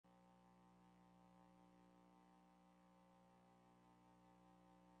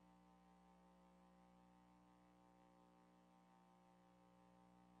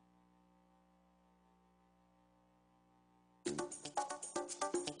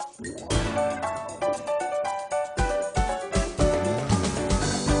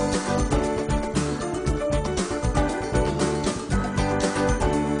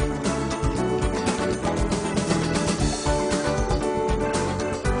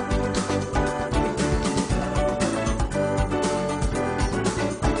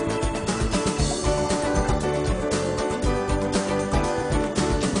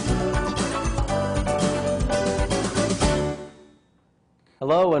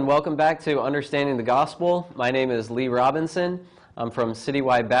Hello and welcome back to Understanding the Gospel. My name is Lee Robinson. I'm from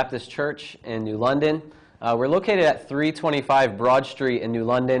Citywide Baptist Church in New London. We're located at 325 Broad Street in New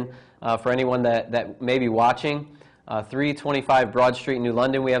London. For anyone that may be watching, 325 Broad Street in New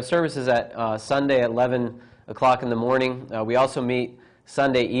London. We have services at Sunday at 11 o'clock in the morning. We also meet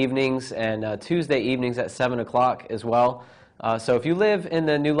Sunday evenings and Tuesday evenings at 7 o'clock as well. So if you live in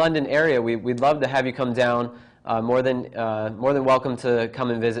the New London area, we'd love to have you come down. More than welcome to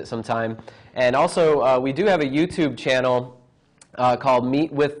come and visit sometime. And also, we do have a YouTube channel called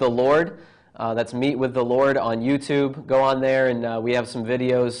Meet with the Lord. That's Meet with the Lord on YouTube. Go on there, and we have some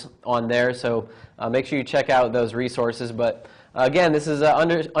videos on there. So make sure you check out those resources. But again, this is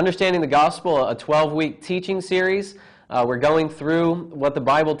Understanding the Gospel, a 12-week teaching series. We're going through what the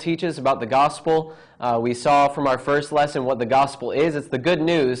Bible teaches about the gospel. We saw from our first lesson what the gospel is. It's the good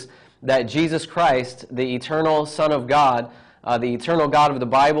news that Jesus Christ, the eternal Son of God, the eternal God of the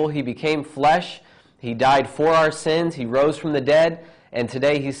Bible, He became flesh, He died for our sins, He rose from the dead, and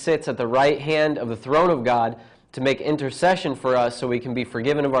today He sits at the right hand of the throne of God to make intercession for us so we can be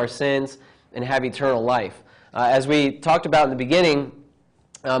forgiven of our sins and have eternal life. As we talked about in the beginning,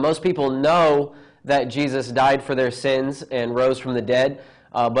 most people know that Jesus died for their sins and rose from the dead,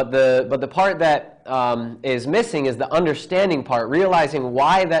 but the part that is missing is the understanding part, realizing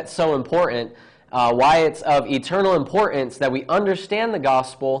why that's so important, why it's of eternal importance that we understand the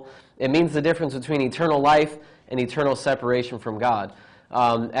gospel. It means the difference between eternal life and eternal separation from God.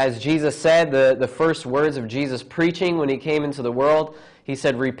 As Jesus said, the first words of Jesus preaching when He came into the world, He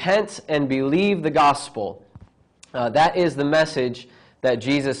said, "Repent and believe the gospel." That is the message that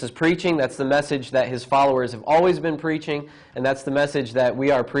Jesus is preaching. That's the message that His followers have always been preaching, and that's the message that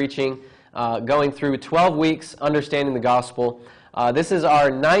we are preaching, going through 12 weeks, understanding the gospel. This is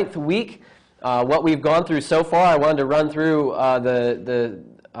our 9th week. What we've gone through so far, I wanted to run through the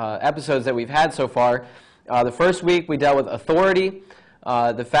episodes that we've had so far. The first week, we dealt with authority,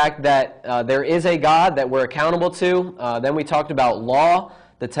 the fact that there is a God that we're accountable to. Then we talked about law,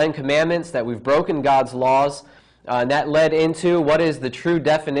 the 10 Commandments, that we've broken God's laws. And that led into what is the true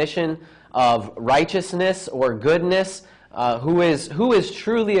definition of righteousness or goodness. Who is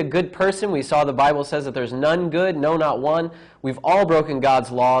truly a good person? We saw the Bible says that there's none good, no, not one. We've all broken God's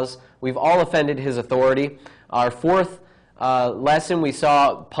laws. We've all offended His authority. Our fourth lesson, we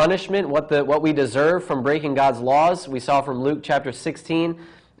saw punishment, what we deserve from breaking God's laws. We saw from Luke chapter 16,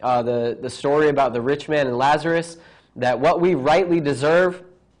 the story about the rich man and Lazarus, that what we rightly deserve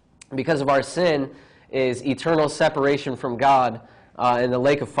because of our sin is eternal separation from God in the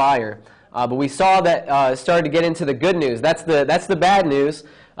lake of fire. But we saw that started to get into the good news. That's the bad news.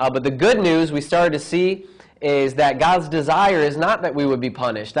 But the good news we started to see is that God's desire is not that we would be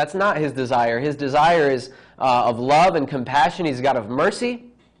punished. That's not His desire. His desire is of love and compassion. He's a God of mercy.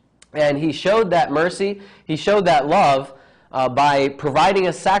 And He showed that mercy, He showed that love by providing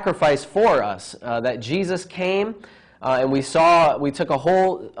a sacrifice for us. That Jesus came, and we took a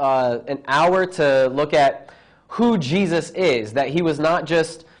whole an hour to look at who Jesus is, that He was not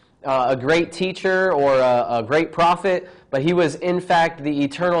just a great teacher or a great prophet, but He was in fact the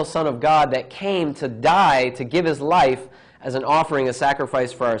eternal Son of God that came to die, to give His life as an offering, a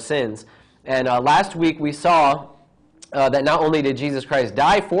sacrifice for our sins. And last week we saw that not only did Jesus Christ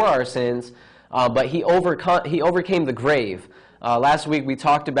die for our sins, but He overcame the grave. Last week we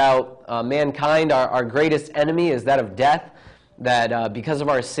talked about mankind, our greatest enemy is that of death, that because of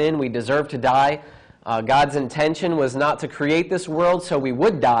our sin we deserve to die. God's intention was not to create this world so we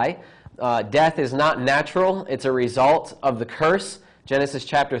would die. Death is not natural, it's a result of the curse. Genesis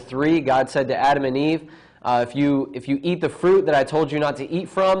chapter 3, God said to Adam and Eve, if you eat the fruit that I told you not to eat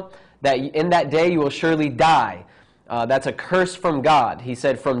from, that in that day you will surely die. That's a curse from God. He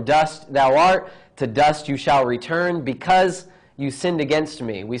said, "From dust thou art, to dust you shall return, because you sinned against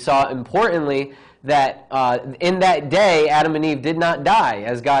me." We saw, importantly, that in that day, Adam and Eve did not die.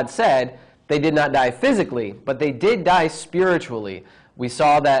 As God said, they did not die physically, but they did die spiritually. We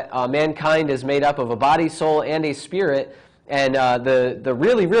saw that mankind is made up of a body, soul, and a spirit. And the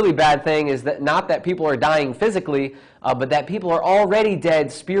really, really bad thing is that not that people are dying physically, but that people are already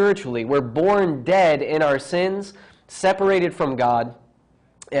dead spiritually. We're born dead in our sins, separated from God.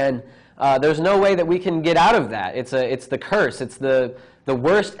 And there's no way that we can get out of that. It's the curse. It's the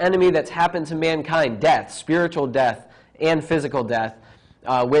worst enemy that's happened to mankind, death, spiritual death and physical death,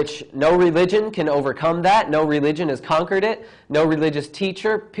 which no religion can overcome that. No religion has conquered it. No religious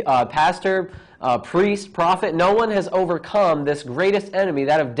teacher, pastor, priest, prophet, no one has overcome this greatest enemy,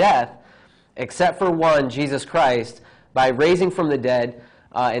 that of death, except for one, Jesus Christ, by raising from the dead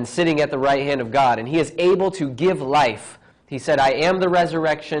and sitting at the right hand of God. And he is able to give life. He said, I am the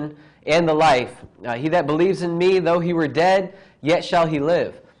resurrection and the life. He that believes in me, though he were dead, yet shall he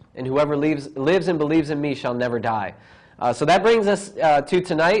live. And whoever lives and believes in me shall never die. So that brings us to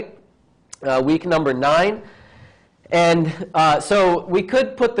tonight, week number 9. And so we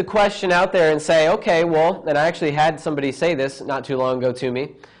could put the question out there and say, okay, well, and I actually had somebody say this not too long ago to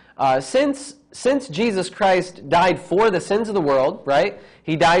me, since Jesus Christ died for the sins of the world, right?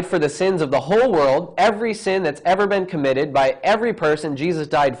 He died for the sins of the whole world. Every sin that's ever been committed by every person, Jesus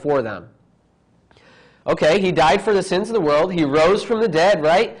died for them. Okay, he died for the sins of the world. He rose from the dead,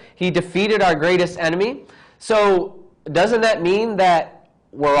 right? He defeated our greatest enemy. So doesn't that mean that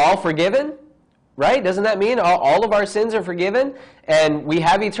we're all forgiven? Right? Doesn't that mean all of our sins are forgiven and we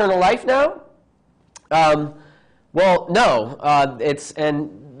have eternal life now? Well, no.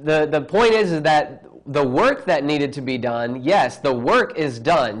 The point is that the work that needed to be done, yes, the work is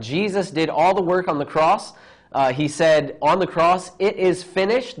done. Jesus did all the work on the cross. He said on the cross, it is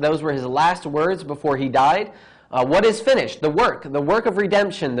finished. Those were his last words before he died. What is finished? The work of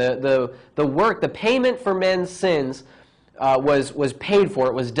redemption, the work, the payment for men's sins was paid for.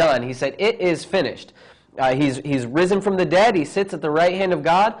 It was done. He said, it is finished. He's risen from the dead. He sits at the right hand of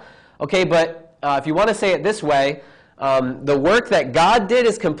God. Okay, but if you want to say it this way, the work that God did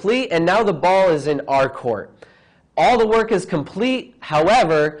is complete, and now the ball is in our court. All the work is complete.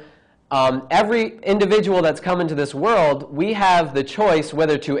 However, every individual that's come into this world, we have the choice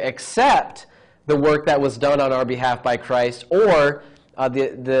whether to accept the work that was done on our behalf by Christ or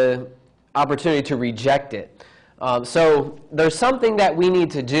the opportunity to reject it. So there's something that we need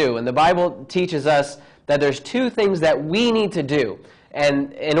to do, and the Bible teaches us that there's two things that we need to do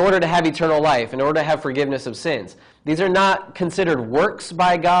and in order to have eternal life, in order to have forgiveness of sins. These are not considered works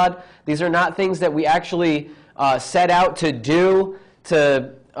by God. These are not things that we actually set out to do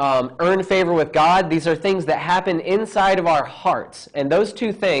to earn favor with God. These are things that happen inside of our hearts. And those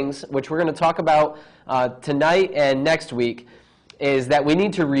two things, which we're going to talk about tonight and next week, is that we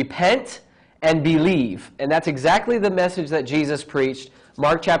need to repent and believe. And that's exactly the message that Jesus preached,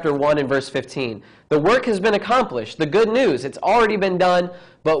 Mark chapter 1 and verse 15. The work has been accomplished. The good news, it's already been done,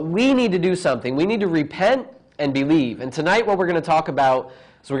 but we need to do something. We need to repent and believe. And tonight what we're going to talk about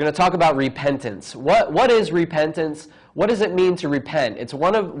is we're going to talk about repentance. What is repentance? What does it mean to repent? It's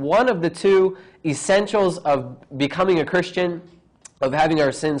one of the two essentials of becoming a Christian, of having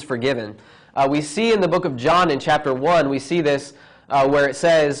our sins forgiven. We see in the book of John in chapter 1, we see this where it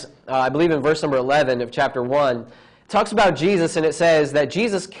says, I believe in verse number 11 of chapter 1, it talks about Jesus, and it says that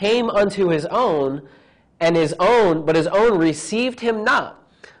Jesus came unto his own, but his own received him not.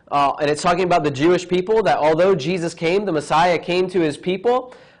 And it's talking about the Jewish people, that although Jesus came, the Messiah came to his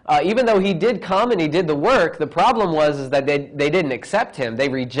people, even though he did come and he did the work, the problem was that they didn't accept him. They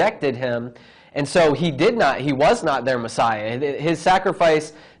rejected him. And so he was not their Messiah. His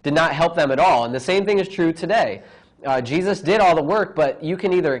sacrifice did not help them at all. And the same thing is true today. Jesus did all the work, but you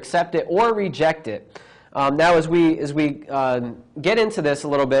can either accept it or reject it. Now, as we get into this a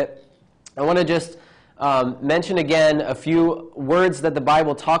little bit, I want to just mention again a few words that the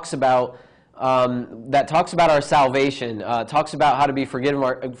Bible talks about, that talks about our salvation, talks about how to be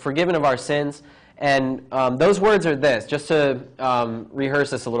forgiven of our sins. And those words are this, just to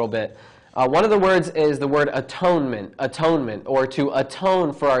rehearse this a little bit. One of the words is the word atonement, or to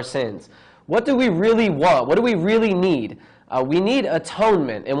atone for our sins. What do we really want? What do we really need? We need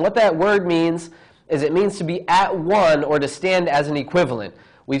atonement. And what that word means is it means to be at one or to stand as an equivalent.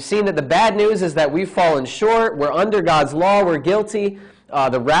 We've seen that the bad news is that we've fallen short. We're under God's law. We're guilty.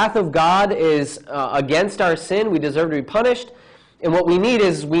 The wrath of God is against our sin. We deserve to be punished. And what we need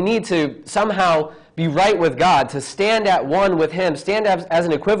is we need to somehow be right with God, to stand at one with him, stand as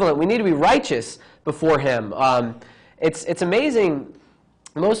an equivalent. We need to be righteous before him. It's amazing.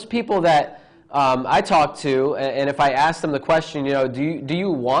 Most people that I talk to, and if I ask them the question, do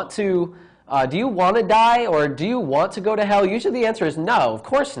you want to die, or do you want to go to hell? Usually the answer is no, of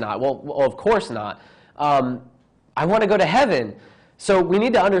course not. Well, of course not. I want to go to heaven. So we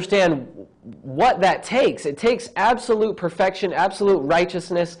need to understand what that takes. It takes absolute perfection, absolute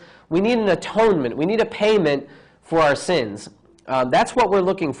righteousness. We need an atonement. We need a payment for our sins. That's what we're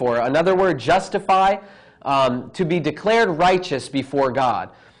looking for. Another word, justify. to be declared righteous before God.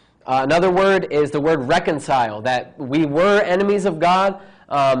 Another word is the word reconcile, that we were enemies of God,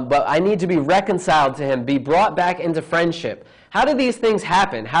 but I need to be reconciled to him, be brought back into friendship. How do these things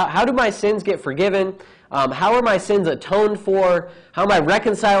happen? How do my sins get forgiven? How are my sins atoned for? How am I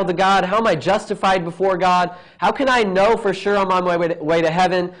reconciled to God? How am I justified before God? How can I know for sure I'm on my way to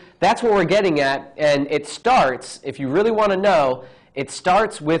heaven? That's what we're getting at, and it starts, if you really want to know, it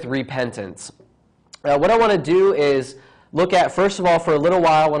starts with repentance. What I want to do is look at, first of all, for a little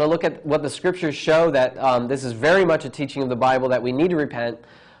while, I want to look at what the Scriptures show, that this is very much a teaching of the Bible, that we need to repent.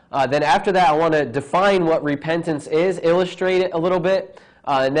 Then after that, I want to define what repentance is, illustrate it a little bit,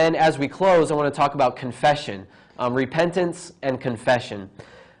 and then as we close, I want to talk about confession, repentance and confession.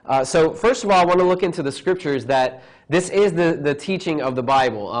 So first of all, I want to look into the Scriptures that this is the teaching of the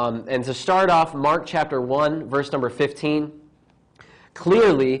Bible. And to start off, Mark chapter 1, verse number 15,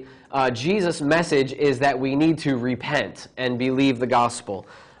 clearly, Jesus' message is that we need to repent and believe the gospel.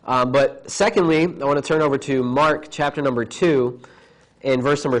 But secondly, I want to turn over to Mark chapter number 2 in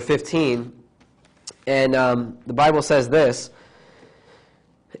verse number 15. And the Bible says this.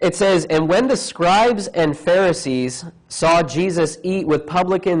 It says, "And when the scribes and Pharisees saw Jesus eat with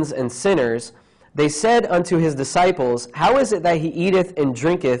publicans and sinners, they said unto his disciples, How is it that he eateth and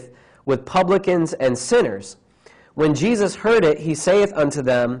drinketh with publicans and sinners? When Jesus heard it, he saith unto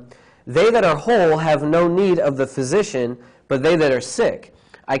them, They that are whole have no need of the physician, but they that are sick.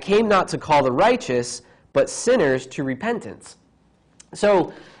 I came not to call the righteous, but sinners to repentance."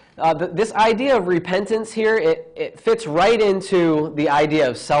 So this idea of repentance here, it fits right into the idea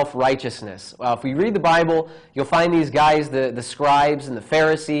of self-righteousness. If we read the Bible, you'll find these guys, the scribes and the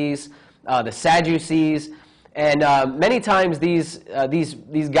Pharisees, the Sadducees, and many times these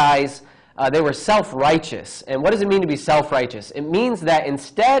guys, they were self-righteous. And what does it mean to be self-righteous? It means that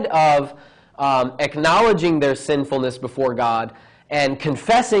instead of acknowledging their sinfulness before God and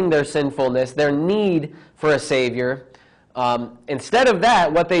confessing their sinfulness, their need for a Savior, instead of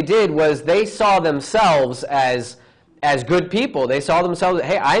that, what they did was they saw themselves as good people. They saw themselves,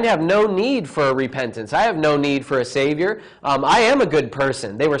 hey, I have no need for repentance. I have no need for a Savior. I am a good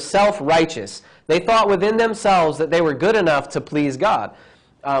person. They were self-righteous. They thought within themselves that they were good enough to please God,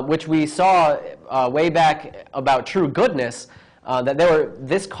 which we saw way back about true goodness, that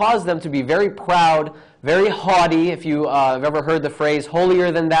this caused them to be very proud, very haughty. If you have ever heard the phrase,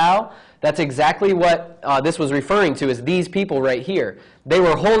 holier than thou, that's exactly what this was referring to, is these people right here. They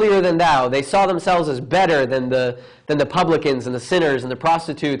were holier than thou. They saw themselves as better than the publicans and the sinners and the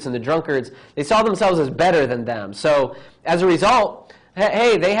prostitutes and the drunkards. They saw themselves as better than them. So as a result,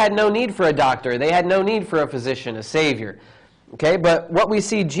 hey, they had no need for a doctor. They had no need for a physician, a Savior. Okay, but what we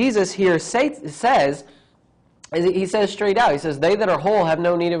see Jesus here says, he says straight out, he says, they that are whole have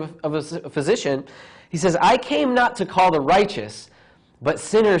no need of a physician. He says, I came not to call the righteous, but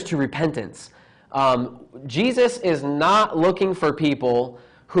sinners to repentance. Jesus is not looking for people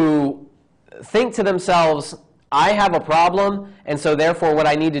who think to themselves, I have a problem, and so therefore what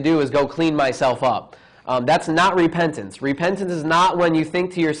I need to do is go clean myself up. That's not repentance. Repentance is not when you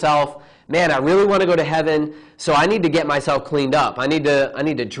think to yourself, man, I really want to go to heaven, so I need to get myself cleaned up. I need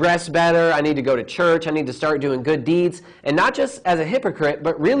to dress better. I need to go to church. I need to start doing good deeds. And not just as a hypocrite,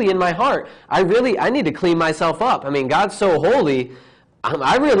 but really in my heart, I need to clean myself up. I mean, God's so holy,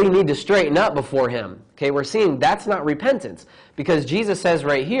 I really need to straighten up before him. Okay, we're seeing that's not repentance, because Jesus says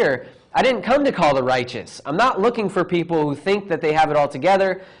right here, I didn't come to call the righteous. I'm not looking for people who think that they have it all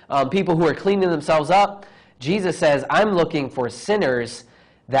together, people who are cleaning themselves up. Jesus says, I'm looking for sinners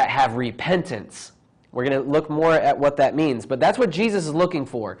that have repentance. We're going to look more at what that means, but that's what Jesus is looking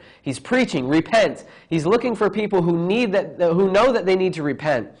for. He's preaching, repent. He's looking for people who know that they need to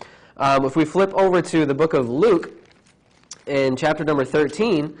repent. If we flip over to the book of Luke, in chapter number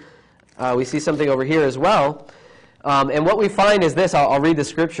 13, we see something over here as well. And what we find is this. I'll read the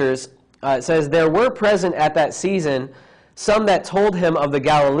scriptures. It says, there were present at that season some that told him of the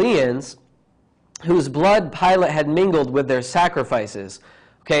Galileans, whose blood Pilate had mingled with their sacrifices.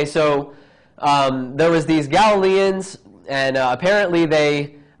 Okay, so there was these Galileans, and apparently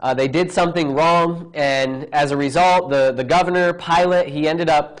they did something wrong, and as a result, the governor, Pilate, he ended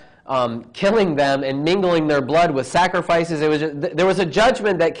up killing them and mingling their blood with sacrifices. There was a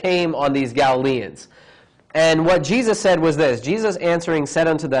judgment that came on these Galileans. And what Jesus said was this. Jesus answering said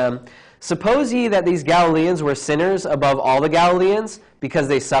unto them, Suppose ye that these Galileans were sinners above all the Galileans, because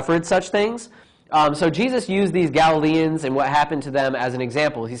they suffered such things? So Jesus used these Galileans and what happened to them as an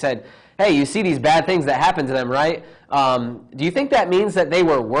example. He said, hey, you see these bad things that happened to them, right? Do you think that means that they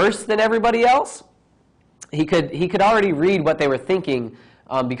were worse than everybody else? He could already read what they were thinking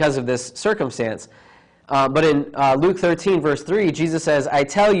because of this circumstance. But in Luke 13, verse 3, Jesus says, I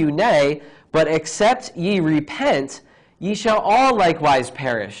tell you, nay, but except ye repent, ye shall all likewise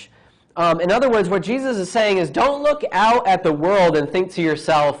perish. In other words, what Jesus is saying is, don't look out at the world and think to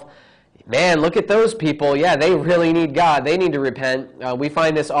yourself, man, look at those people. Yeah, they really need God. They need to repent. We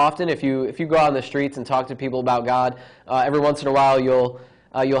find this often. If you go out on the streets and talk to people about God, every once in a while you'll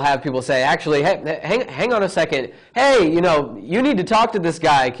have people say, actually, hey, hang on a second. Hey, you need to talk to this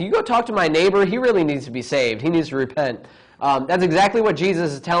guy. Can you go talk to my neighbor? He really needs to be saved. He needs to repent. That's exactly what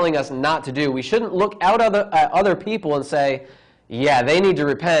Jesus is telling us not to do. We shouldn't look out at other people and say, yeah, they need to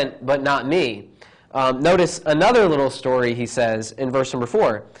repent, but not me. Notice another little story he says in verse number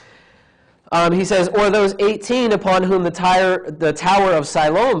 4. He says, or those 18 upon whom the tower of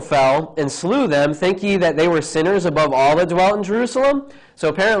Siloam fell and slew them, think ye that they were sinners above all that dwelt in Jerusalem? So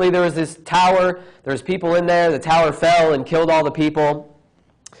apparently there was this tower, there was people in there, the tower fell and killed all the people.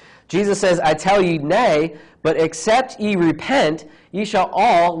 Jesus says, I tell ye, nay, but except ye repent, ye shall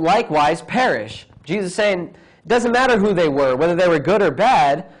all likewise perish. Jesus is saying, it doesn't matter who they were, whether they were good or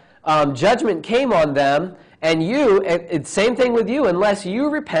bad, judgment came on them, and it's same thing with you. Unless you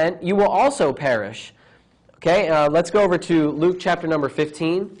repent, you will also perish. Okay, let's go over to Luke chapter number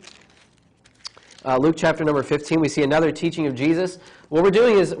 15. Luke chapter number 15, we see another teaching of Jesus. What we're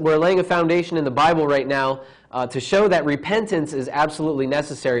doing is we're laying a foundation in the Bible right now to show that repentance is absolutely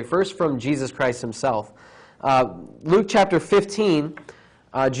necessary, first from Jesus Christ himself. Luke chapter 15,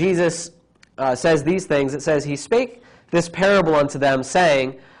 Jesus says these things. It says, he spake this parable unto them,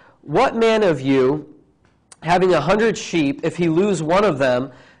 saying, what man of you, having 100 sheep, if he lose one of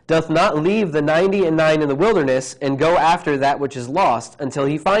them, doth not leave the 99 in the wilderness, and go after that which is lost, until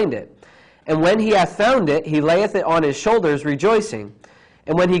he find it? And when he hath found it, he layeth it on his shoulders, rejoicing.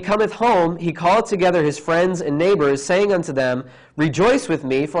 And when he cometh home, he calleth together his friends and neighbors, saying unto them, rejoice with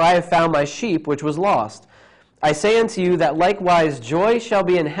me, for I have found my sheep which was lost. I say unto you that likewise joy shall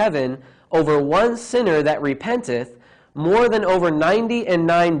be in heaven over one sinner that repenteth, more than over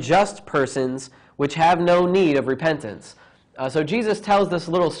 99 just persons which have no need of repentance. So Jesus tells this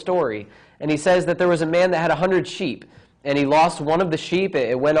little story, and he says that there was a man that had 100 sheep, and he lost one of the sheep.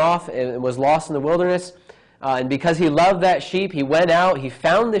 It went off and was lost in the wilderness. And because he loved that sheep, he went out, he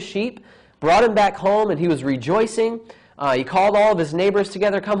found the sheep, brought him back home, and he was rejoicing. He called all of his neighbors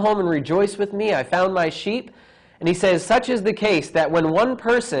together, come home and rejoice with me, I found my sheep. And he says, such is the case that when one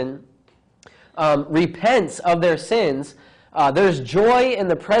person repents of their sins, there's joy in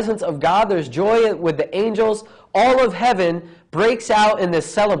the presence of God. There's joy with the angels. All of heaven breaks out in this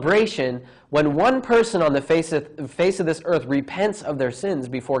celebration when one person on the face of this earth repents of their sins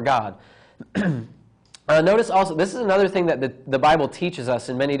before God. Notice also, this is another thing that the Bible teaches us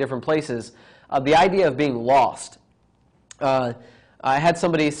in many different places, the idea of being lost. I had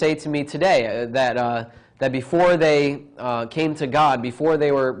somebody say to me today that before they came to God, before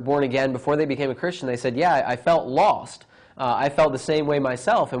they were born again, before they became a Christian, they said, yeah, I felt lost. I felt the same way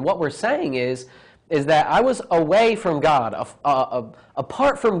myself. And what we're saying is that I was away from God,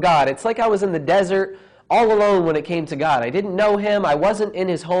 apart from God. It's like I was in the desert all alone when it came to God. I didn't know him. I wasn't in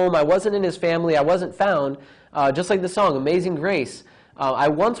his home. I wasn't in his family. I wasn't found. Just like the song, Amazing Grace. I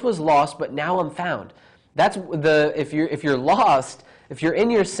once was lost, but now I'm found. That's if you're lost, if you're in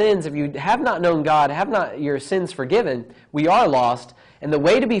your sins, if you have not known God, have not your sins forgiven, we are lost. And the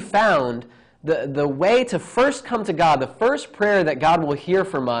way to be found, the way to first come to God, the first prayer that God will hear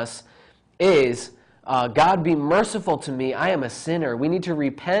from us is, God, be merciful to me. I am a sinner. We need to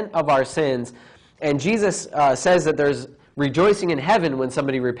repent of our sins. And Jesus says that there's rejoicing in heaven when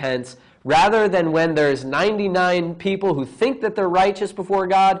somebody repents, rather than when there's 99 people who think that they're righteous before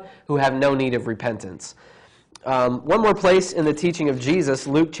God, who have no need of repentance. One more place in the teaching of Jesus,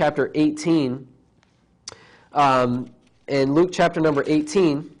 Luke chapter 18. In Luke chapter number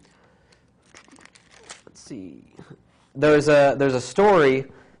 18, let's see, there's a story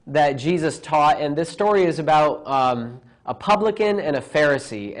that Jesus taught, and this story is about a publican and a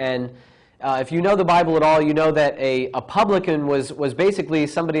Pharisee. And if you know the Bible at all, you know that a publican was basically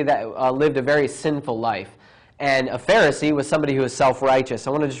somebody that lived a very sinful life, and a Pharisee was somebody who was self-righteous. I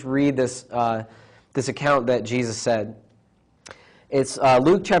want to just read this account that Jesus said. It's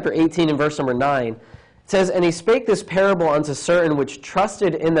Luke chapter 18 and verse number 9. It says, and he spake this parable unto certain which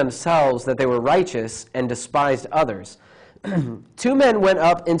trusted in themselves that they were righteous, and despised others. 2 men went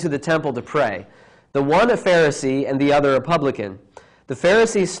up into the temple to pray, the one a Pharisee and the other a publican. The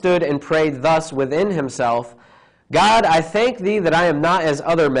Pharisee stood and prayed thus within himself, God, I thank thee that I am not as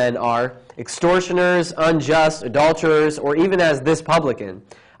other men are, extortioners, unjust, adulterers, or even as this publican.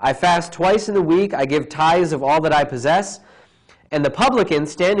 I fast twice in the week, I give tithes of all that I possess. And the publican,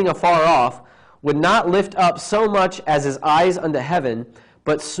 standing afar off, would not lift up so much as his eyes unto heaven,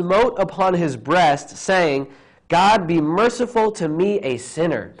 but smote upon his breast, saying, God, be merciful to me, a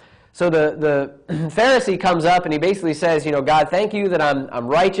sinner. So the Pharisee comes up and he basically says, God, thank you that I'm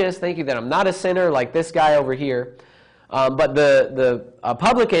righteous. Thank you that I'm not a sinner like this guy over here. But the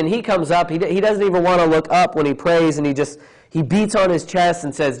publican, he comes up. He doesn't even want to look up when he prays, and he beats on his chest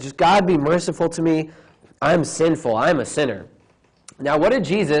and says, just God, be merciful to me. I'm sinful. I'm a sinner. Now, what did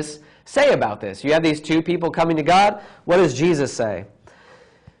Jesus say about this? You have these two people coming to God. What does Jesus say?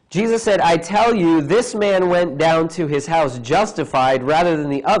 Jesus said, I tell you, this man went down to his house justified rather than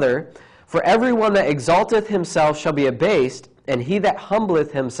the other. For everyone that exalteth himself shall be abased, and he that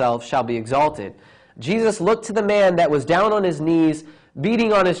humbleth himself shall be exalted. Jesus looked to the man that was down on his knees,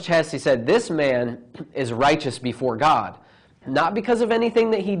 beating on his chest. He said, this man is righteous before God. Not because of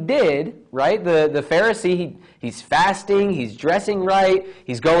anything that he did, right? The Pharisee, he's fasting, he's dressing right,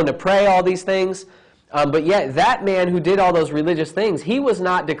 he's going to pray, all these things. But yet that man who did all those religious things, he was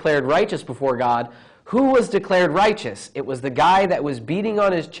not declared righteous before God. Who was declared righteous? It was the guy that was beating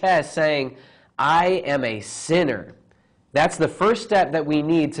on his chest saying, I am a sinner. That's the first step that we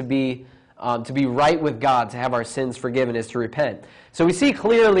need to be right with God, to have our sins forgiven, is to repent. So we see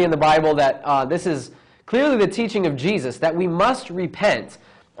clearly in the Bible that this is clearly the teaching of Jesus, that we must repent.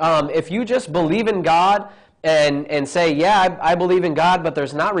 If you just believe in God and say, yeah, I believe in God, but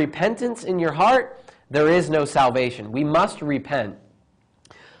there's not repentance in your heart, there is no salvation. We must repent.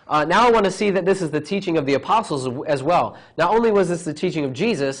 Now I want to see that this is the teaching of the apostles as well. Not only was this the teaching of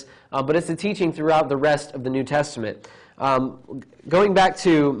Jesus, but it's the teaching throughout the rest of the New Testament. Going back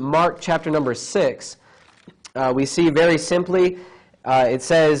to Mark chapter number 6, we see very simply, it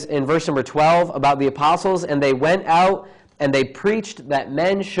says in verse number 12 about the apostles, and they went out and they preached that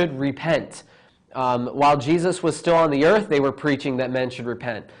men should repent. While Jesus was still on the earth, they were preaching that men should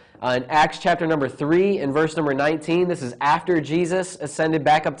repent. In Acts chapter number 3, in verse number 19, this is after Jesus ascended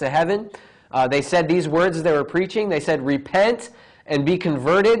back up to heaven. They said these words as they were preaching. They said, repent and be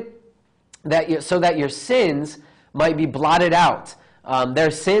converted, so that your sins might be blotted out. Their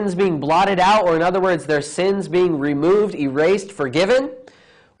sins being blotted out, or in other words, their sins being removed, erased, forgiven,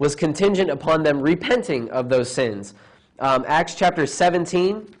 was contingent upon them repenting of those sins. Acts chapter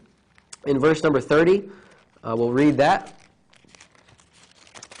 17, in verse number 30, we'll read that.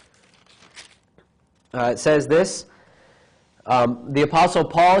 It says this, the Apostle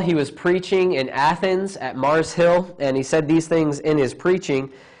Paul, he was preaching in Athens at Mars Hill, and he said these things in his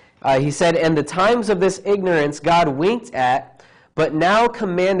preaching. He said, and the times of this ignorance God winked at, but now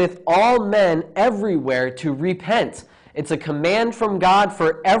commandeth all men everywhere to repent. It's a command from God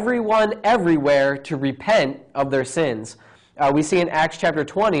for everyone everywhere to repent of their sins. We see in Acts chapter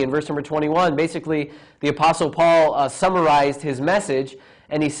 20, in verse number 21, basically the Apostle Paul summarized his message,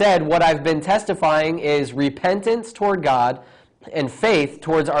 and he said, what I've been testifying is repentance toward God and faith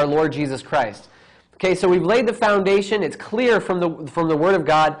towards our Lord Jesus Christ. Okay, so we've laid the foundation. It's clear from the Word of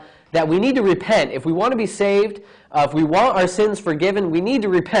God that we need to repent. If we want to be saved, if we want our sins forgiven, we need to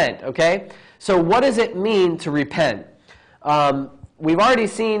repent, okay? So what does it mean to repent? We've already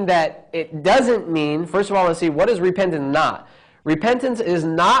seen that it doesn't mean, first of all, let's see, what is repentance not? Repentance is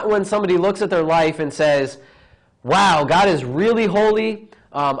not when somebody looks at their life and says, wow, God is really holy.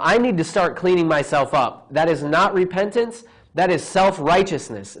 I need to start cleaning myself up. That is not repentance. That is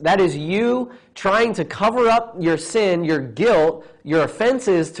self-righteousness. That is you trying to cover up your sin, your guilt, your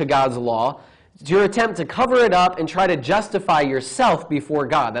offenses to God's law. It's your attempt to cover it up and try to justify yourself before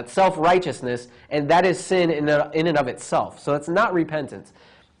God. That's self-righteousness, and that is sin in and of itself. So that's not repentance.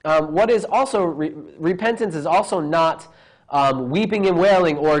 What is also repentance is also not weeping and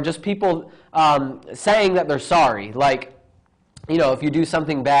wailing, or just people saying that they're sorry. Like, if you do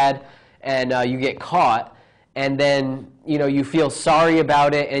something bad and you get caught, and then you feel sorry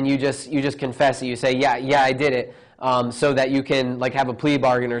about it, and you just confess it. You say, yeah, I did it, so that you can have a plea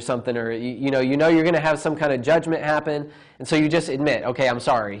bargain or something, or you're going to have some kind of judgment happen, and so you just admit, okay, I'm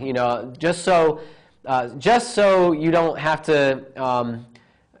sorry. Just so you don't have to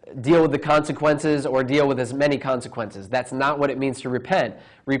deal with the consequences or deal with as many consequences. That's not what it means to repent.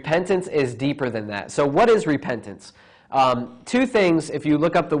 Repentance is deeper than that. So what is repentance? Two things, if you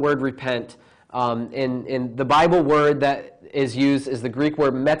look up the word repent, in the Bible word that is used is the Greek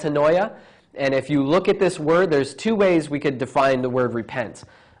word metanoia. And if you look at this word, there's two ways we could define the word repent.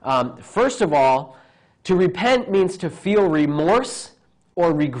 First of all, to repent means to feel remorse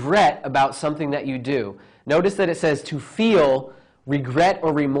or regret about something that you do. Notice that it says to feel regret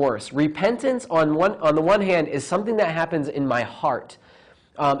or remorse. Repentance, on the one hand, is something that happens in my heart.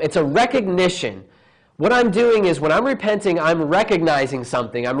 It's a recognition. what I'm doing is when I'm repenting, I'm recognizing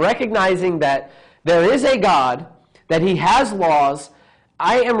something. I'm recognizing that there is a God, that he has laws.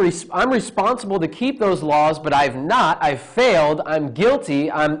 I'm responsible to keep those laws, but I've not. I've failed. I'm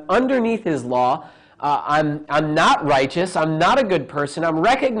guilty. I'm underneath his law. I'm not righteous. I'm not a good person. I'm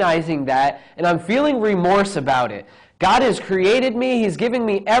recognizing that, and I'm feeling remorse about it. God has created me. He's giving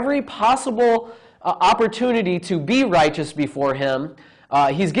me every possible opportunity to be righteous before him.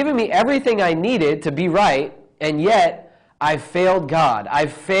 He's given me everything I needed to be right, and yet I've failed God.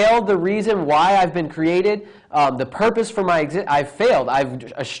 I've failed the reason why I've been created, the purpose for my existence. I've failed.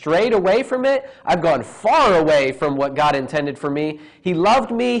 I've strayed away from it. I've gone far away from what God intended for me. He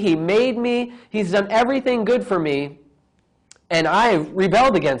loved me. He made me. He's done everything good for me, and I've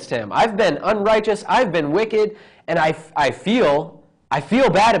rebelled against him. I've been unrighteous. I've been wicked, and I feel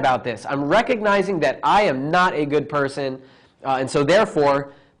bad about this. I'm recognizing that I am not a good person, and so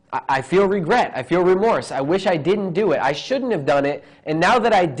therefore, I feel regret. I feel remorse. I wish I didn't do it. I shouldn't have done it. And now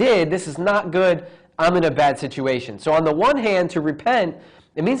that I did, this is not good. I'm in a bad situation. So on the one hand, to repent,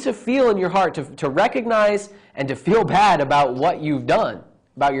 it means to feel in your heart, to recognize and to feel bad about what you've done,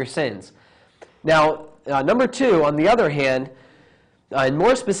 about your sins. Now, number two, on the other hand, and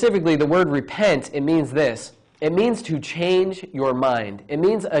more specifically, the word repent, it means this. It means to change your mind. It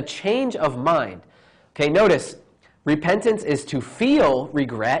means a change of mind. Okay, notice, repentance is to feel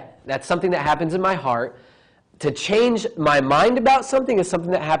regret. That's something that happens in my heart. To change my mind about something is something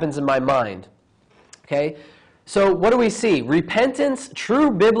that happens in my mind. Okay? So what do we see? Repentance,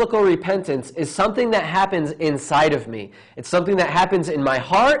 true biblical repentance, is something that happens inside of me. It's something that happens in my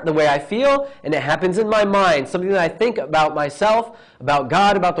heart, the way I feel, and it happens in my mind, something that I think about myself, about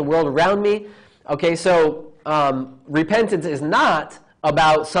God, about the world around me. Okay, so repentance is not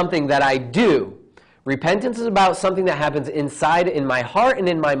about something that I do. Repentance is about something that happens inside in my heart and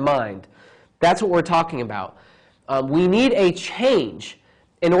in my mind. That's what we're talking about. We need a change.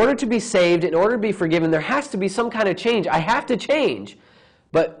 In order to be saved, in order to be forgiven, there has to be some kind of change. I have to change.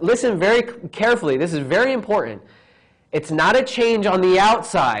 But listen very carefully. This is very important. It's not a change on the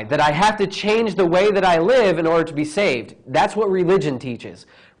outside, that I have to change the way that I live in order to be saved. That's what religion teaches.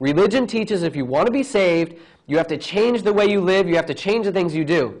 Religion teaches if you want to be saved, you have to change the way you live, you have to change the things you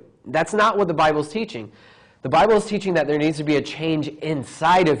do. That's not what the Bible is teaching. The Bible is teaching that there needs to be a change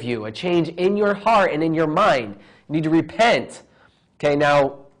inside of you, a change in your heart and in your mind. You need to repent. Okay,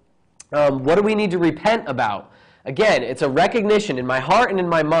 now, what do we need to repent about? Again, it's a recognition in my heart and in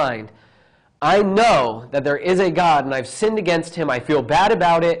my mind. I know that there is a God, and I've sinned against him. I feel bad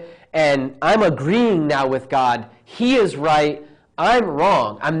about it, and I'm agreeing now with God. He is right. I'm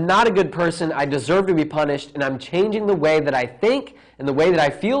wrong. I'm not a good person. I deserve to be punished, and I'm changing the way that I think and the way that I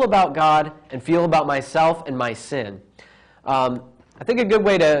feel about God and feel about myself and my sin. I think a good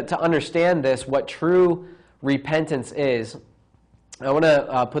way to understand this, what true repentance is, I want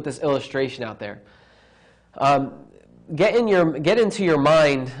to put this illustration out there. Get into your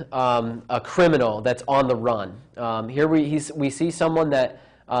mind a criminal that's on the run. Here we see someone that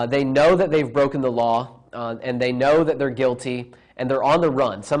they know that they've broken the law, and they know that they're guilty, and they're on the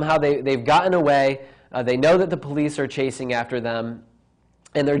run. Somehow they've gotten away. They know that the police are chasing after them,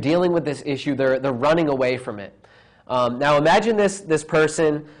 and they're dealing with this issue. They're running away from it. Now imagine this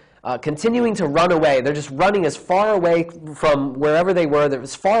person continuing to run away. They're just running as far away from wherever they were. They're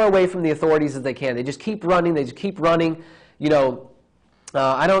as far away from the authorities as they can. They just keep running. They just keep running.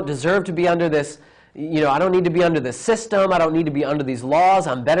 I don't deserve to be under this. I don't need to be under this system. I don't need to be under these laws.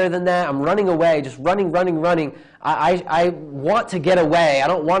 I'm better than that. I'm running away, just running. I want to get away. I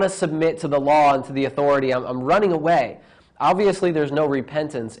don't want to submit to the law and to the authority. I'm running away. Obviously, there's no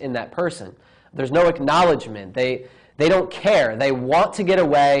repentance in that person. There's no acknowledgement. They don't care. They want to get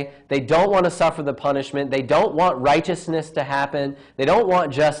away. They don't want to suffer the punishment. They don't want righteousness to happen. They don't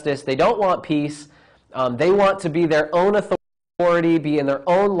want justice. They don't want peace. They want to be their own authority, be in their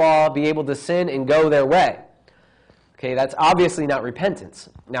own law, be able to sin and go their way. Okay, that's obviously not repentance.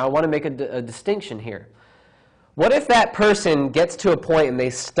 Now, I want to make a distinction here. What if that person gets to a point and they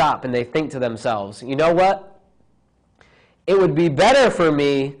stop and they think to themselves, you know what? It would be better for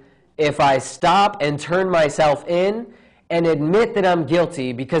me if I stop and turn myself in and admit that I'm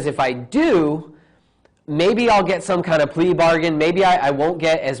guilty, because if I do, maybe I'll get some kind of plea bargain. Maybe I won't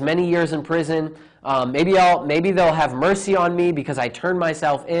get as many years in prison. Maybe they'll have mercy on me because I turned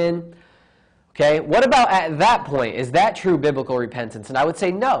myself in. Okay, what about at that point? Is that true biblical repentance? And I would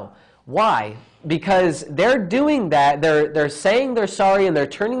say no. Why? Because they're doing that. They're saying they're sorry and they're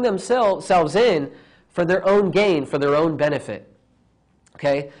turning themselves in for their own gain, for their own benefit.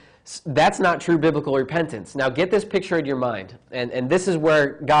 Okay? That's not true biblical repentance. Now get this picture in your mind, and this is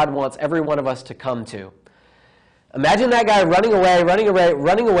where God wants every one of us to come to. Imagine that guy running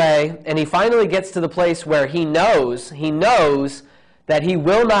away, and he finally gets to the place where he knows that he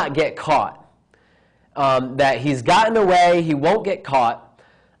will not get caught, that he's gotten away, he won't get caught,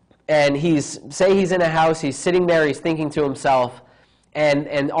 and say he's in a house, he's sitting there, he's thinking to himself,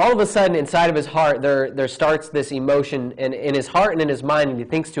 and all of a sudden inside of his heart there starts this emotion in his heart and in his mind, and he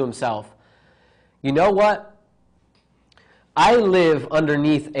thinks to himself, you know what? I live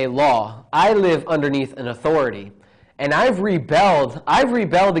underneath a law. I live underneath an authority. And I've rebelled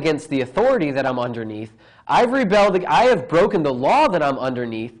against the authority that I'm underneath. I have broken the law that I'm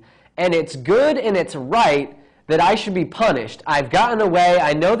underneath, and it's good and it's right that I should be punished. I've gotten away.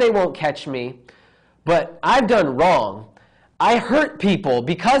 I know they won't catch me, but I've done wrong. I hurt people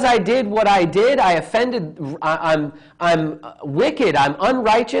because I did what I did. I offended. I'm wicked. I'm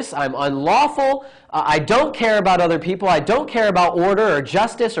unrighteous. I'm unlawful. I don't care about other people. I don't care about order or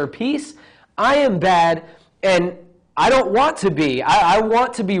justice or peace. I am bad, and I don't want to be. I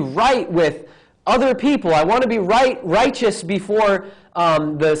want to be right with other people. I want to be righteous before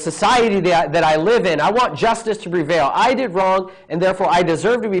the society that I live in. I want justice to prevail. I did wrong, and therefore I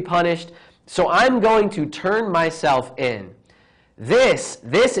deserve to be punished, so I'm going to turn myself in. This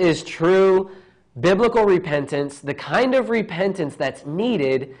is true biblical repentance, the kind of repentance that's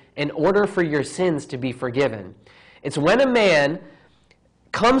needed in order for your sins to be forgiven. It's when a man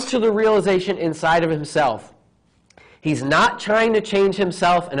comes to the realization inside of himself. He's not trying to change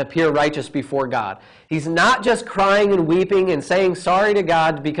himself and appear righteous before God. He's not just crying and weeping and saying sorry to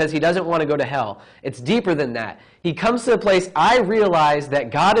God because he doesn't want to go to hell. It's deeper than that. He comes to the place, I realize that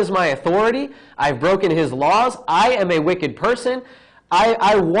God is my authority. I've broken his laws. I am a wicked person.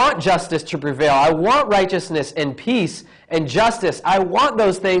 I want justice to prevail. I want righteousness and peace and justice. I want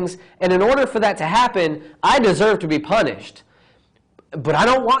those things. And in order for that to happen, I deserve to be punished. But I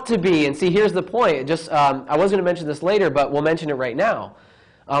don't want to be. And see, here's the point. I was going to mention this later, but we'll mention it right now.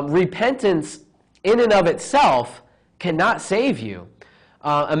 Repentance in and of itself cannot save you.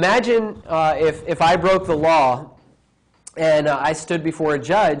 Imagine if I broke the law and I stood before a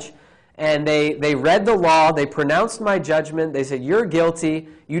judge and they read the law, they pronounced my judgment, they said, you're guilty,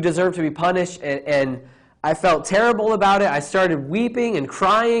 you deserve to be punished, and I felt terrible about it. I started weeping and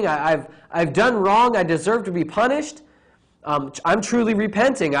crying. I've done wrong. I deserve to be punished. I'm truly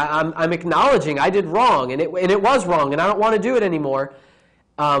repenting. I'm acknowledging I did wrong, and it was wrong, and I don't want to do it anymore.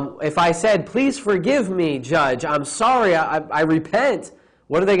 If I said, please forgive me, Judge, I'm sorry, I repent,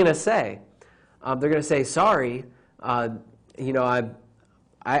 what are they going to say? They're going to say, sorry, I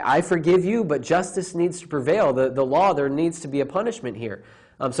forgive you, but justice needs to prevail. The law, there needs to be a punishment here.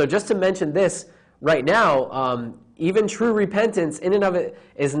 So just to mention this right now, even true repentance in and of it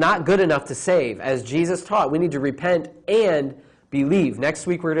is not good enough to save. As Jesus taught, we need to repent and believe. Next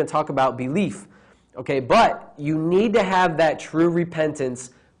week we're going to talk about belief. Okay, but you need to have that true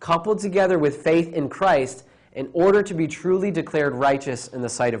repentance coupled together with faith in Christ in order to be truly declared righteous in the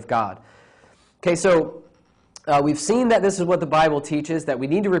sight of God. Okay, so we've seen that this is what the Bible teaches, that we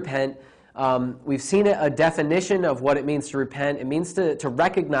need to repent. We've seen a definition of what it means to repent. It means to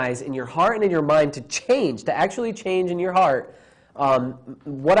recognize in your heart and in your mind to actually change in your heart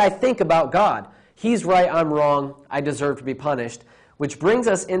what I think about God. He's right, I'm wrong, I deserve to be punished. Which brings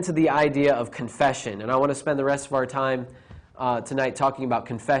us into the idea of confession. And I want to spend the rest of our time tonight talking about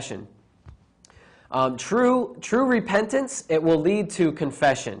confession. True repentance, it will lead to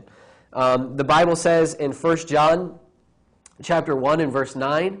confession. The Bible says in 1 John chapter 1 and verse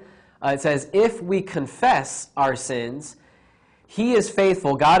 9, it says, if we confess our sins, he is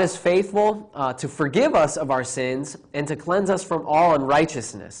faithful, God is faithful to forgive us of our sins and to cleanse us from all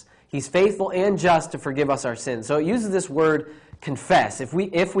unrighteousness. He's faithful and just to forgive us our sins. So it uses this word confess.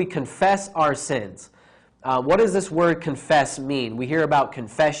 If we confess our sins. What does this word confess mean? We hear about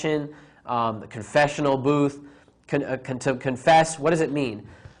confession, the confessional booth, to confess. What does it mean?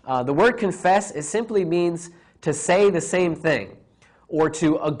 The word confess, it simply means to say the same thing or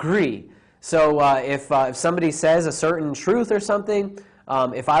to agree. So if somebody says a certain truth or something,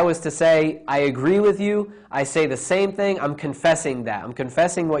 if I was to say, I agree with you, I say the same thing, I'm confessing that. I'm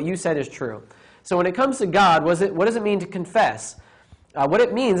confessing what you said is true. So when it comes to God, what does it mean to confess? What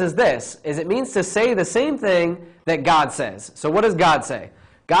it means is this, it means to say the same thing that God says. So what does God say?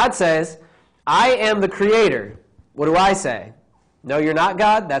 God says, I am the creator. What do I say? No, you're not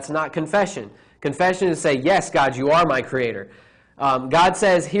God. That's not confession. Confession is to say, yes, God, you are my creator. God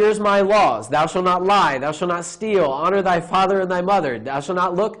says, here's my laws. Thou shalt not lie. Thou shalt not steal. Honor thy father and thy mother. Thou shalt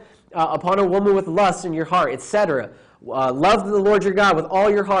not look upon a woman with lust in your heart, etc. love the Lord your God with all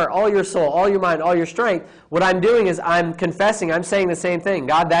your heart, all your soul, all your mind, all your strength, what I'm doing is I'm confessing, I'm saying the same thing.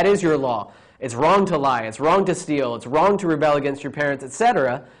 God, that is your law. It's wrong to lie. It's wrong to steal. It's wrong to rebel against your parents,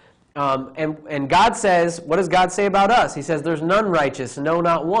 etc. And God says, what does God say about us? He says, there's none righteous, no,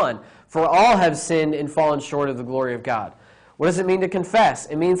 not one. For all have sinned and fallen short of the glory of God. What does it mean to confess?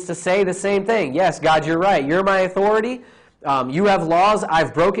 It means to say the same thing. Yes, God, you're right. You're my authority. You have laws.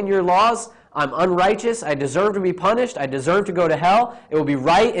 I've broken your laws. I'm unrighteous. I deserve to be punished. I deserve to go to hell. It will be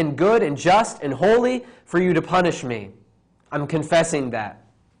right and good and just and holy for you to punish me. I'm confessing that.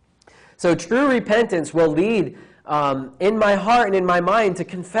 So true repentance will lead in my heart and in my mind to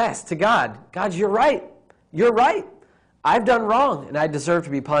confess to God. God, you're right. You're right. I've done wrong and I deserve to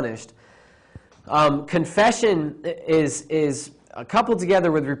be punished. Confession is coupled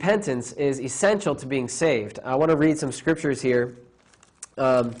together with repentance is essential to being saved. I want to read some scriptures here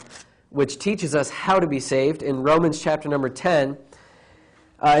which teaches us how to be saved. In Romans chapter number 10,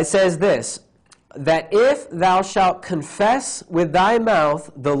 it says this, that if thou shalt confess with thy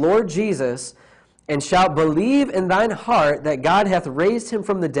mouth the Lord Jesus, and shalt believe in thine heart that God hath raised him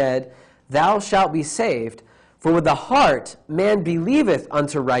from the dead, thou shalt be saved. For with the heart man believeth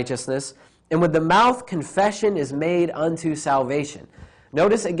unto righteousness, and with the mouth confession is made unto salvation.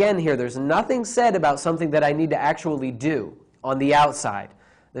 Notice again here, there's nothing said about something that I need to actually do on the outside.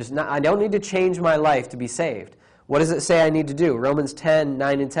 I don't need to change my life to be saved. What does it say I need to do? Romans 10,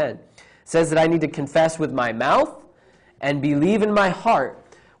 9 and 10. It says that I need to confess with my mouth and believe in my heart.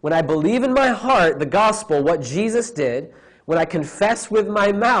 When I believe in my heart the gospel, what Jesus did, when I confess with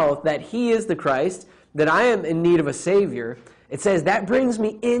my mouth that he is the Christ, that I am in need of a Savior, it says that brings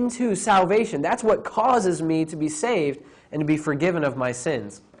me into salvation. That's what causes me to be saved and to be forgiven of my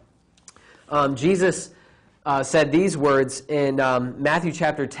sins. Jesus said these words in Matthew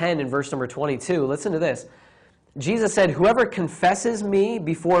chapter 10 and verse number 22. Listen to this. Jesus said, whoever confesses me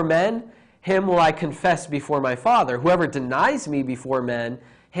before men, him will I confess before my Father. Whoever denies me before men,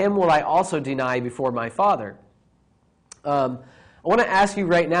 him will I also deny before my Father. I want to ask you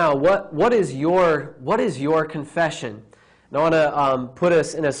right now, what is your confession? And I want to put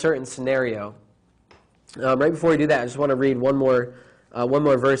us in a certain scenario. Right before we do that, I just want to read one more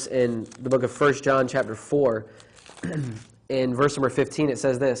verse in the book of 1 John chapter 4. In verse number 15, it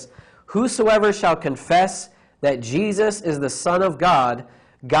says this, whosoever shall confess that Jesus is the Son of God,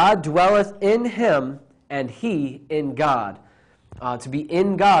 God dwelleth in him, and he in God. To be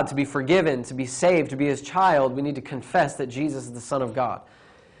in God, to be forgiven, to be saved, to be his child, we need to confess that Jesus is the Son of God.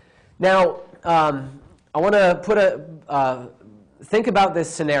 Now, I want to think about this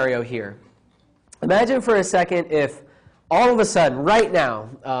scenario here. Imagine for a second if all of a sudden, right now,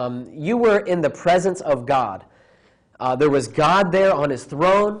 you were in the presence of God. There was God there on his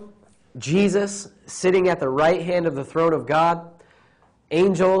throne, Jesus sitting at the right hand of the throne of God,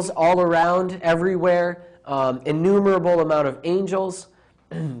 angels all around, everywhere, innumerable amount of angels.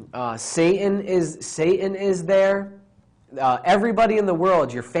 Satan is there. Everybody in the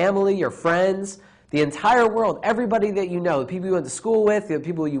world, your family, your friends, the entire world, everybody that you know, the people you went to school with, the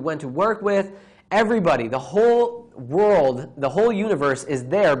people you went to work with, everybody, the whole world, the whole universe is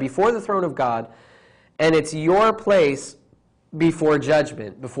there before the throne of God, and it's your place before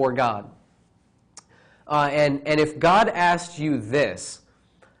judgment, before God. And if God asked you this,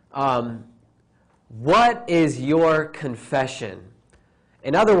 what is your confession?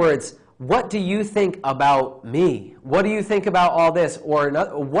 In other words, what do you think about me? What do you think about all this? Or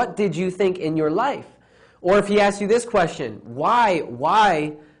what did you think in your life? Or if he asks you this question,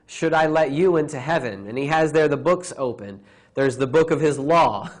 why should I let you into heaven? And he has there the books open. There's the book of his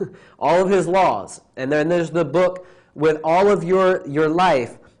law, all of his laws. And then there's the book with all of your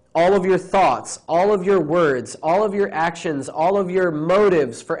life, all of your thoughts, all of your words, all of your actions, all of your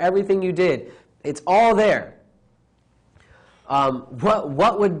motives for everything you did. It's all there.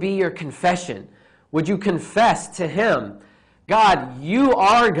 What would be your confession? Would you confess to him, God, you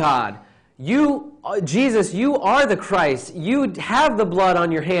are God. Jesus, you are the Christ. You have the blood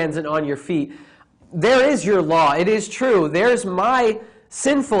on your hands and on your feet. There is your law. It is true. There's my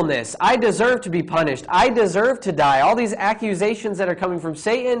sinfulness. I deserve to be punished. I deserve to die. All these accusations that are coming from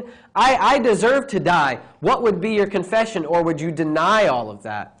Satan, I deserve to die. What would be your confession, or would you deny all of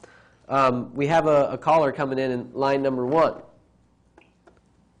that? We have a caller coming in line number 1.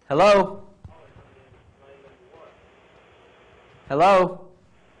 Hello? Hello?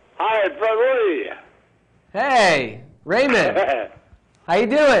 Hi, it's Louis. Hey, Raymond. How you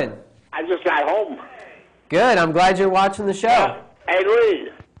doing? I just got home. Good. I'm glad you're watching the show. Hey,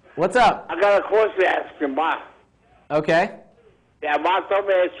 Louis. What's up? I got a question to ask you, Ma. Okay. Yeah, Ma told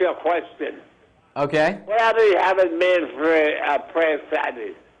me to ask you a question. Okay. What are you having men's prayer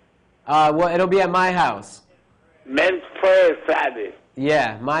Saturday? Well, it'll be at my house. Men's prayer Saturday.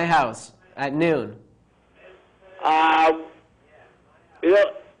 Yeah, my house at noon. You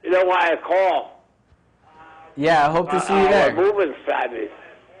know why I call? Yeah, I hope to see you there. We're moving Saturday.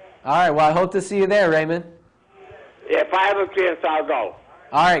 All right, well, I hope to see you there, Raymond. Yeah, if I have a chance, I'll go.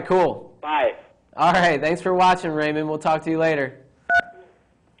 All right, cool. Bye. All right, thanks for watching, Raymond. We'll talk to you later.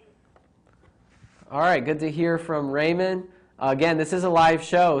 All right, good to hear from Raymond. Again, this is a live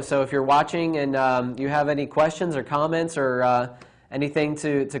show, so if you're watching and you have any questions or comments or anything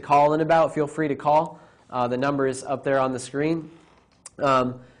to call in about, feel free to call. The number is up there on the screen.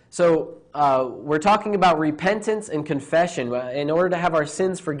 We're talking about repentance and confession. In order to have our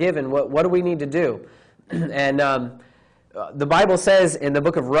sins forgiven, what do we need to do? And the Bible says in the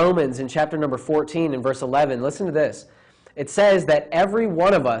book of Romans in chapter number 14 and verse 11, listen to this. It says that every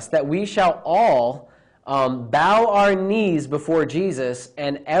one of us, that we shall all bow our knees before Jesus,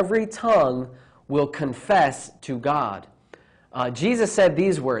 and every tongue will confess to God. Jesus said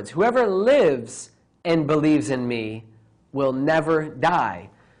these words, "Whoever lives and believes in me will never die."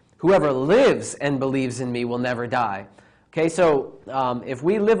 Whoever lives and believes in me will never die. Okay, so if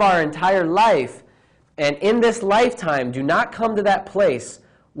we live our entire life, and in this lifetime do not come to that place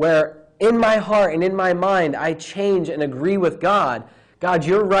where in my heart and in my mind I change and agree with God, God,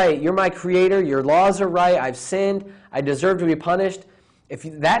 you're right, you're my creator, your laws are right, I've sinned, I deserve to be punished. If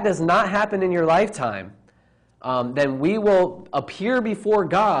that does not happen in your lifetime, then we will appear before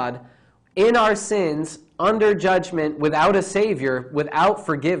God in our sins, under judgment, without a Savior, without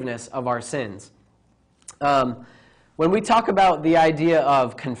forgiveness of our sins. When we talk about the idea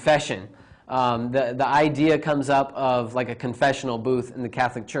of confession, the idea comes up of like a confessional booth in the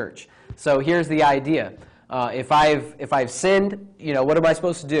Catholic Church. So here's the idea. If I've sinned, what am I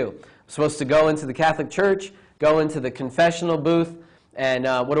supposed to do? I'm supposed to go into the Catholic Church, go into the confessional booth, and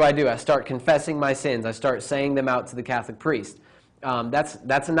what do? I start confessing my sins. I start saying them out to the Catholic priest.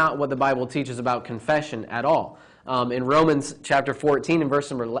 That's not what the Bible teaches about confession at all. In Romans chapter 14 and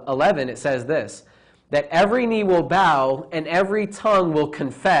verse number 11, it says this, that every knee will bow and every tongue will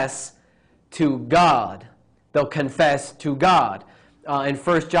confess to God. They'll confess to God. In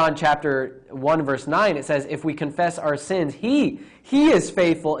 1 John chapter 1 verse 9, it says, if we confess our sins, He is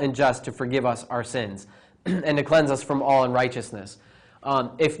faithful and just to forgive us our sins and to cleanse us from all unrighteousness.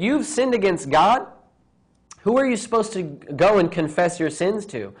 If you've sinned against God, who are you supposed to go and confess your sins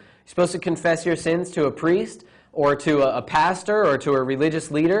to? You're supposed to confess your sins to a priest or to a pastor or to a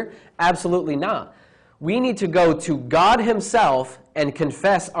religious leader? Absolutely not. We need to go to God Himself and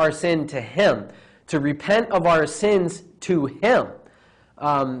confess our sin to Him, to repent of our sins to Him.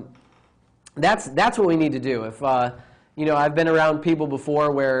 That's what we need to do. If I've been around people before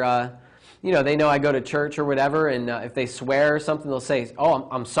where they know I go to church or whatever, and if they swear or something, they'll say, "Oh,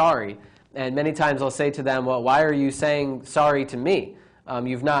 I'm sorry." And many times I'll say to them, "Well, why are you saying sorry to me?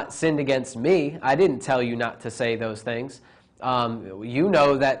 You've not sinned against me. I didn't tell you not to say those things. You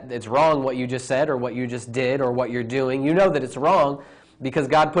know that it's wrong what you just said or what you just did or what you're doing. You know that it's wrong because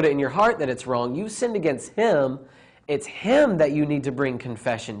God put it in your heart that it's wrong. You sinned against Him. It's Him that you need to bring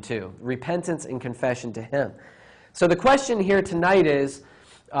confession to, repentance and confession to Him." So the question here tonight is,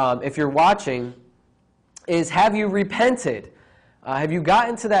 if you're watching, is have you repented? Have you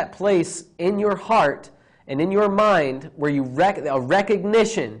gotten to that place in your heart and in your mind where you a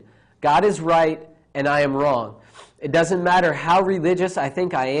recognition, God is right and I am wrong? It doesn't matter how religious I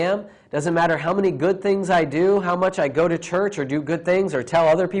think I am. It doesn't matter how many good things I do, how much I go to church or do good things or tell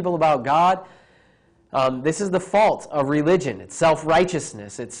other people about God. This is the fault of religion. It's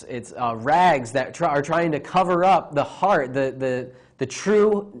self-righteousness. It's rags that are trying to cover up the heart. The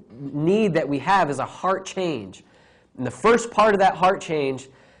true need that we have is a heart change. And the first part of that heart change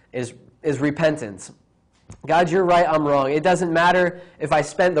is repentance. God, you're right, I'm wrong. It doesn't matter if I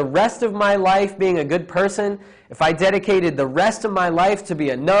spent the rest of my life being a good person, if I dedicated the rest of my life to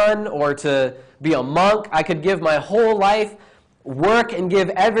be a nun or to be a monk, I could give my whole life, work and give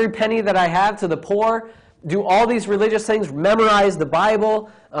every penny that I have to the poor, do all these religious things, memorize the Bible,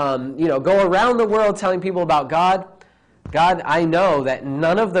 go around the world telling people about God. God, I know that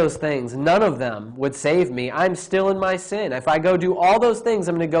none of those things, none of them would save me. I'm still in my sin. If I go do all those things,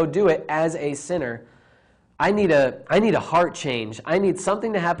 I'm going to go do it as a sinner. I need a heart change. I need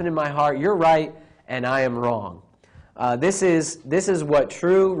something to happen in my heart. You're right, and I am wrong. This is what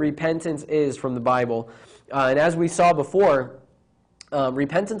true repentance is from the Bible. And as we saw before,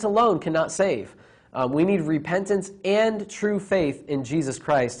 repentance alone cannot save. We need repentance and true faith in Jesus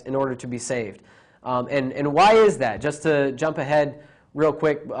Christ in order to be saved. And why is that? Just to jump ahead, real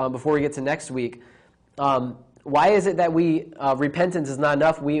quick before we get to next week. Why is it that repentance is not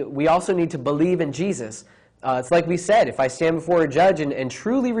enough? We also need to believe in Jesus. It's like we said, if I stand before a judge and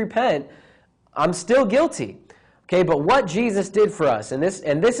truly repent, I'm still guilty. Okay, but what Jesus did for us, and this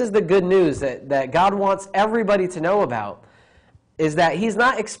is the good news that God wants everybody to know about, is that He's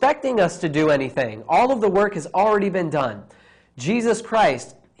not expecting us to do anything. All of the work has already been done. Jesus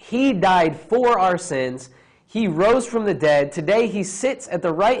Christ, He died for our sins. He rose from the dead. Today He sits at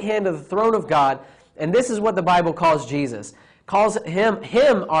the right hand of the throne of God, and this is what the Bible calls Jesus. Calls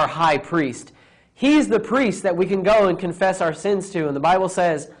him our high priest. He's the priest that we can go and confess our sins to, and the Bible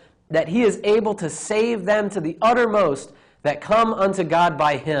says that He is able to save them to the uttermost that come unto God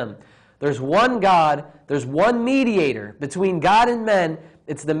by Him. There's one God, there's one mediator between God and men.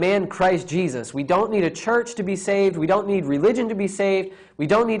 It's the man Christ Jesus. We don't need a church to be saved. We don't need religion to be saved. We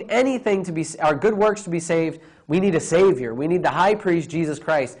don't need anything to be, our good works to be saved. We need a Savior. We need the high priest, Jesus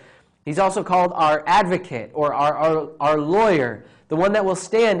Christ. He's also called our advocate or our lawyer, the one that will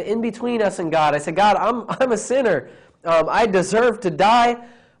stand in between us and God. I said, God, I'm a sinner. I deserve to die.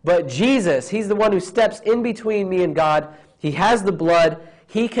 But Jesus, He's the one who steps in between me and God. He has the blood.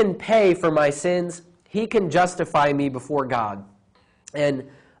 He can pay for my sins. He can justify me before God. And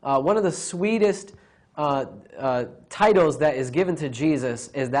one of the sweetest titles that is given to Jesus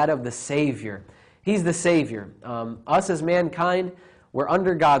is that of the Savior. He's the Savior. Us as mankind, we're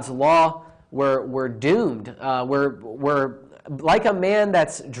under God's law. We're doomed. We're like a man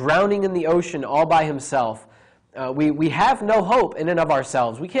that's drowning in the ocean all by himself. We have no hope in and of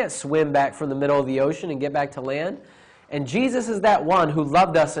ourselves. We can't swim back from the middle of the ocean and get back to land. And Jesus is that one who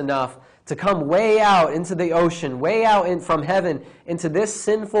loved us enough to come way out into the ocean, way out from heaven into this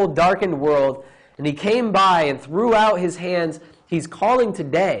sinful, darkened world. And He came by and threw out His hands. He's calling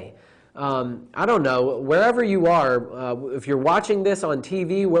today. I don't know, wherever you are, if you're watching this on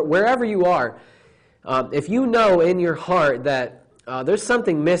TV, wherever you are, if you know in your heart that there's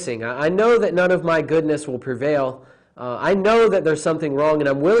something missing. I know that none of my goodness will prevail. I know that there's something wrong, and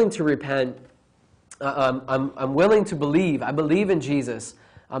I'm willing to repent. I'm willing to believe. I believe in Jesus.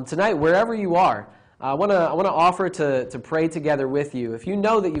 Tonight, wherever you are, I want to offer to pray together with you. If you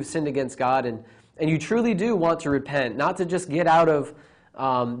know that you've sinned against God and you truly do want to repent, not to just get out of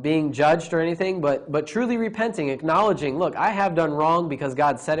being judged or anything, but truly repenting, acknowledging, look, I have done wrong because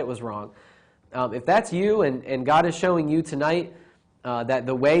God said it was wrong. If that's you and God is showing you tonight that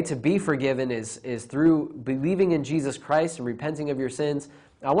the way to be forgiven is through believing in Jesus Christ and repenting of your sins,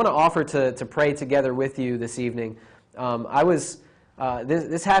 I want to offer to pray together with you this evening.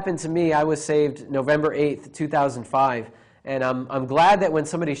 This happened to me. I was saved November 8th, 2005, and I'm glad that when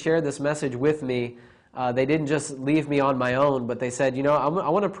somebody shared this message with me, they didn't just leave me on my own, but they said, you know, I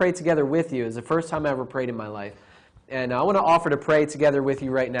want to pray together with you. It's the first time I ever prayed in my life. And I want to offer to pray together with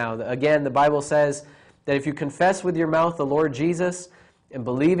you right now. Again, the Bible says that if you confess with your mouth the Lord Jesus and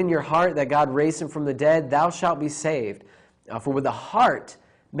believe in your heart that God raised Him from the dead, thou shalt be saved. For with the heart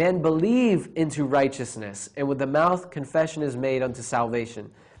man believe into righteousness, and with the mouth confession is made unto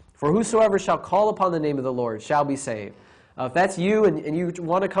salvation. For whosoever shall call upon the name of the Lord shall be saved. If that's you and you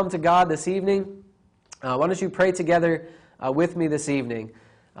want to come to God this evening, why don't you pray together with me this evening.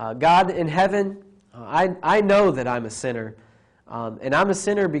 God in heaven, I know that I'm a sinner. And I'm a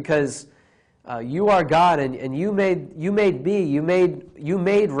sinner because you are God, and you made me. You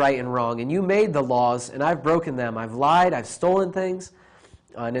made right and wrong, and you made the laws, and I've broken them. I've lied, I've stolen things,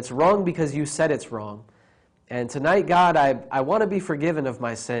 and it's wrong because you said it's wrong. And tonight, God, I want to be forgiven of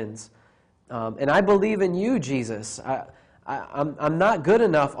my sins. And I believe in you, Jesus. I'm not good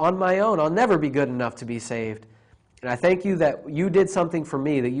enough on my own. I'll never be good enough to be saved. And I thank you that you did something for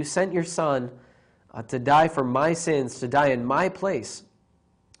me, that you sent your Son to die for my sins, to die in my place,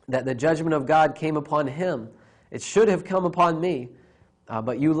 that the judgment of God came upon Him. It should have come upon me,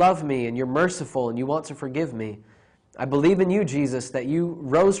 but you love me, and you're merciful, and you want to forgive me. I believe in you, Jesus, that you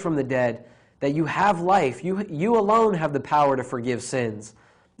rose from the dead, that you have life. You alone have the power to forgive sins.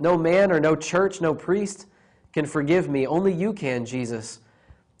 No man or no church, no priest can forgive me. Only you can, Jesus.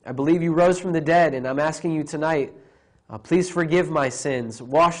 I believe you rose from the dead, and I'm asking you tonight, please forgive my sins.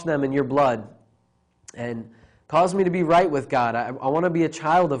 Wash them in your blood, and cause me to be right with God. I want to be a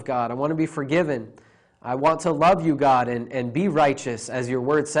child of God. I want to be forgiven. I want to love you, God, and be righteous as your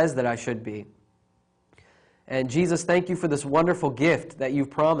word says that I should be. And Jesus, thank you for this wonderful gift that you've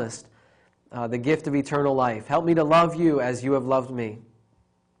promised, the gift of eternal life. Help me to love you as you have loved me.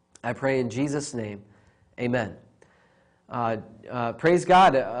 I pray in Jesus' name. Amen. Praise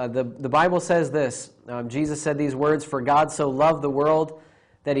God. The Bible says this. Jesus said these words, "For God so loved the world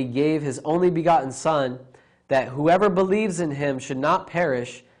that He gave His only begotten Son, that whoever believes in him should not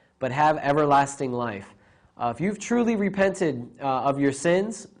perish, but have everlasting life. If you've truly repented of your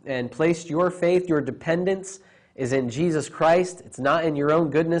sins and placed your faith, your dependence is in Jesus Christ, it's not in your own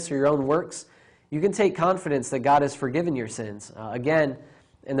goodness or your own works, you can take confidence that God has forgiven your sins. Again,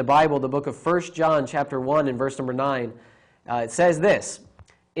 in the Bible, the book of 1 John chapter 1 and verse number 9, it says this,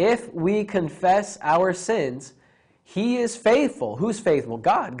 if we confess our sins, he is faithful. Who's faithful?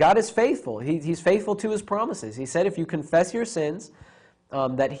 God. God is faithful. He's faithful to his promises. He said if you confess your sins,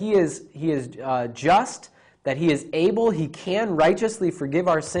 that he is just, that he is able, he can righteously forgive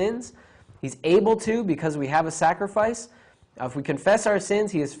our sins. He's able to because we have a sacrifice. If we confess our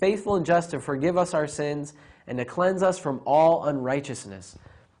sins, he is faithful and just to forgive us our sins and to cleanse us from all unrighteousness.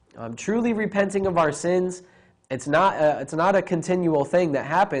 Truly repenting of our sins, it's not a continual thing that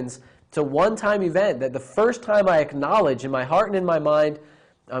happens. It's a one-time event that the first time I acknowledge in my heart and in my mind,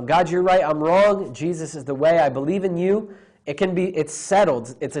 God, you're right, I'm wrong, Jesus is the way, I believe in you, it's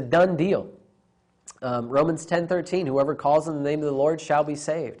settled, it's a done deal. Romans 10:13, whoever calls on the name of the Lord shall be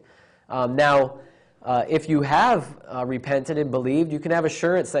saved. Now, if you have repented and believed, you can have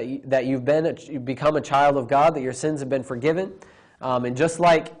assurance that you've become a child of God, that your sins have been forgiven. And just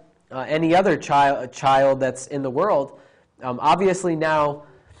like any other child that's in the world, obviously now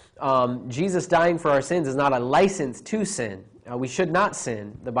Jesus dying for our sins is not a license to sin. We should not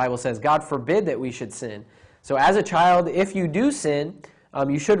sin. The Bible says, God forbid that we should sin. So as a child, if you do sin,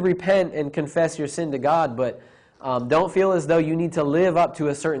 you should repent and confess your sin to God, but don't feel as though you need to live up to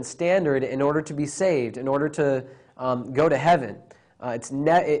a certain standard in order to be saved, in order to go to heaven.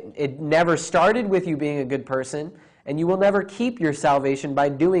 It never started with you being a good person, and you will never keep your salvation by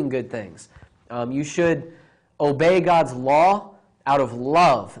doing good things. You should obey God's law out of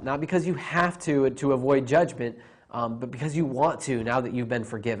love, not because you have to avoid judgment, but because you want to now that you've been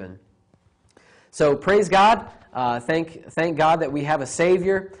forgiven. So praise God. Thank God that we have a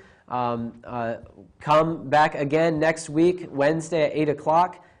Savior. Come back again next week, Wednesday at 8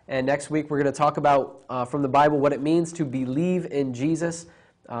 o'clock. And next week we're going to talk about, from the Bible, what it means to believe in Jesus.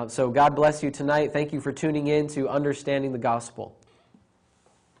 So God bless you tonight. Thank you for tuning in to Understanding the Gospel.